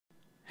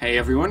Hey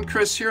everyone,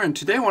 Chris here, and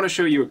today I want to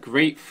show you a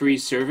great free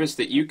service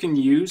that you can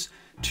use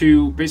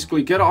to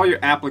basically get all your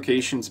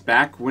applications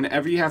back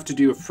whenever you have to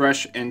do a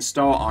fresh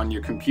install on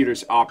your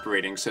computer's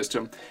operating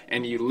system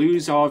and you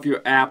lose all of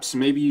your apps.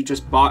 Maybe you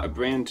just bought a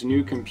brand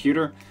new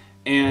computer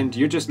and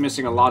you're just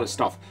missing a lot of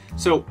stuff.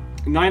 So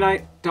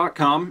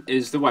Ninite.com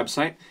is the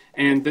website,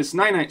 and this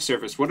Ninite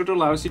service, what it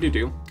allows you to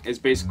do is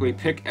basically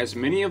pick as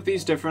many of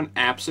these different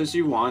apps as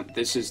you want.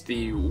 This is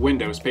the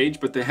Windows page,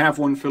 but they have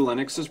one for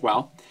Linux as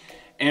well.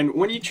 And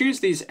when you choose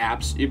these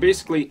apps, you're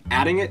basically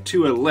adding it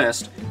to a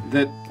list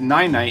that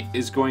Ninite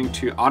is going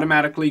to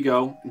automatically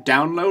go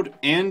download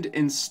and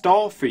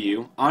install for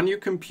you on your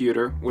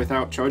computer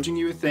without charging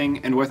you a thing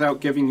and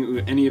without giving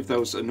you any of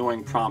those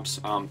annoying prompts.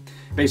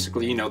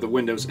 Basically, you know, the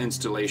Windows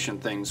installation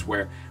things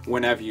where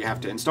whenever you have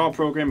to install a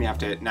program, you have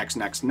to hit next,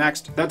 next,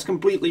 next. That's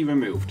completely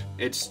removed.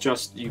 It's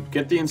just you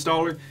get the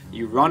installer,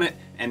 you run it,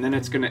 and then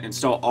it's going to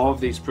install all of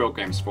these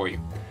programs for you.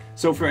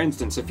 So for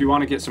instance, if you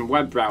want to get some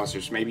web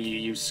browsers, maybe you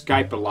use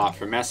Skype a lot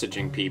for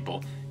messaging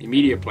people. Your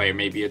media player,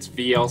 maybe it's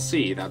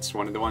VLC, that's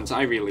one of the ones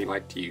I really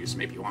like to use.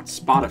 Maybe you want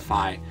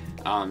Spotify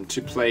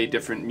to play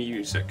different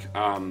music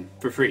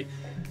for free.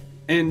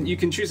 And you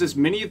can choose as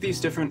many of these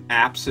different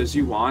apps as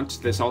you want.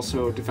 There's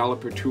also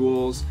developer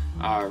tools,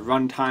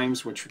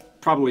 runtimes, which are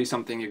probably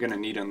something you're going to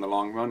need in the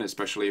long run,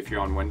 especially if you're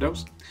on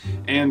Windows,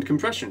 and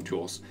compression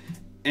tools.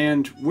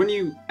 And when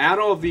you add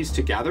all of these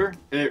together,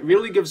 it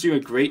really gives you a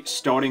great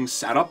starting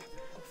setup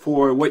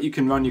for what you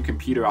can run your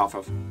computer off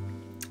of.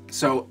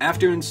 So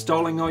after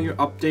installing all your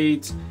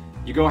updates,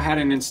 you go ahead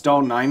and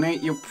install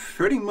Ninite, you'll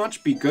pretty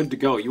much be good to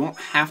go. You won't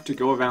have to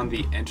go around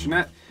the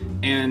internet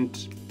and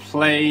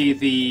play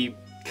the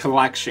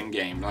collection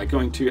game, like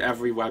going to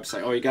every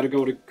website. Oh, you gotta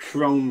go to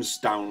Chrome's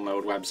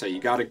download website. You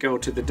gotta go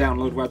to the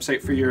download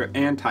website for your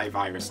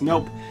antivirus.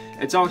 Nope,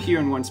 it's all here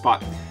in one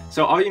spot.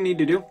 So all you need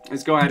to do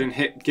is go ahead and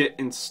hit Get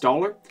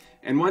Installer.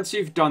 And once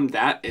you've done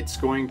that, it's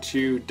going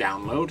to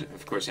download.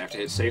 Of course, you have to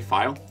hit Save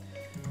File.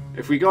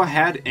 If we go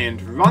ahead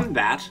and run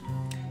that,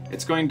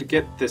 it's going to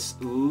get this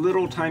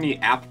little tiny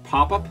app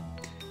pop-up,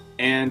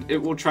 and it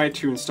will try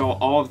to install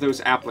all of those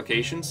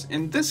applications.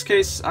 In this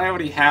case, I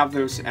already have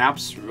those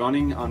apps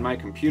running on my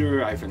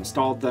computer. I've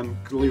installed them.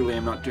 Clearly,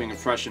 I'm not doing a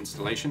fresh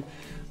installation.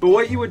 But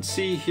what you would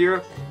see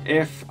here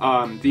if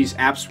these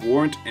apps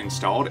weren't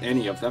installed,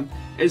 any of them,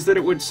 is that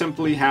it would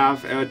simply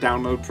have a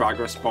download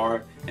progress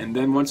bar, and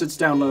then once it's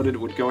downloaded, it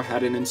would go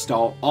ahead and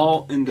install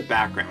all in the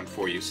background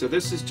for you. So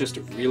this is just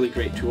a really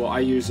great tool. I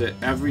use it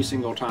every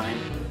single time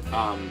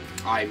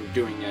I'm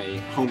doing a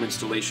home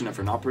installation of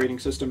an operating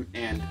system,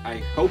 and I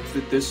hope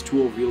that this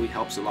tool really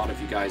helps a lot of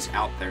you guys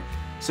out there.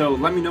 So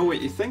let me know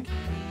what you think,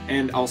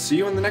 and I'll see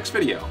you in the next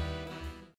video.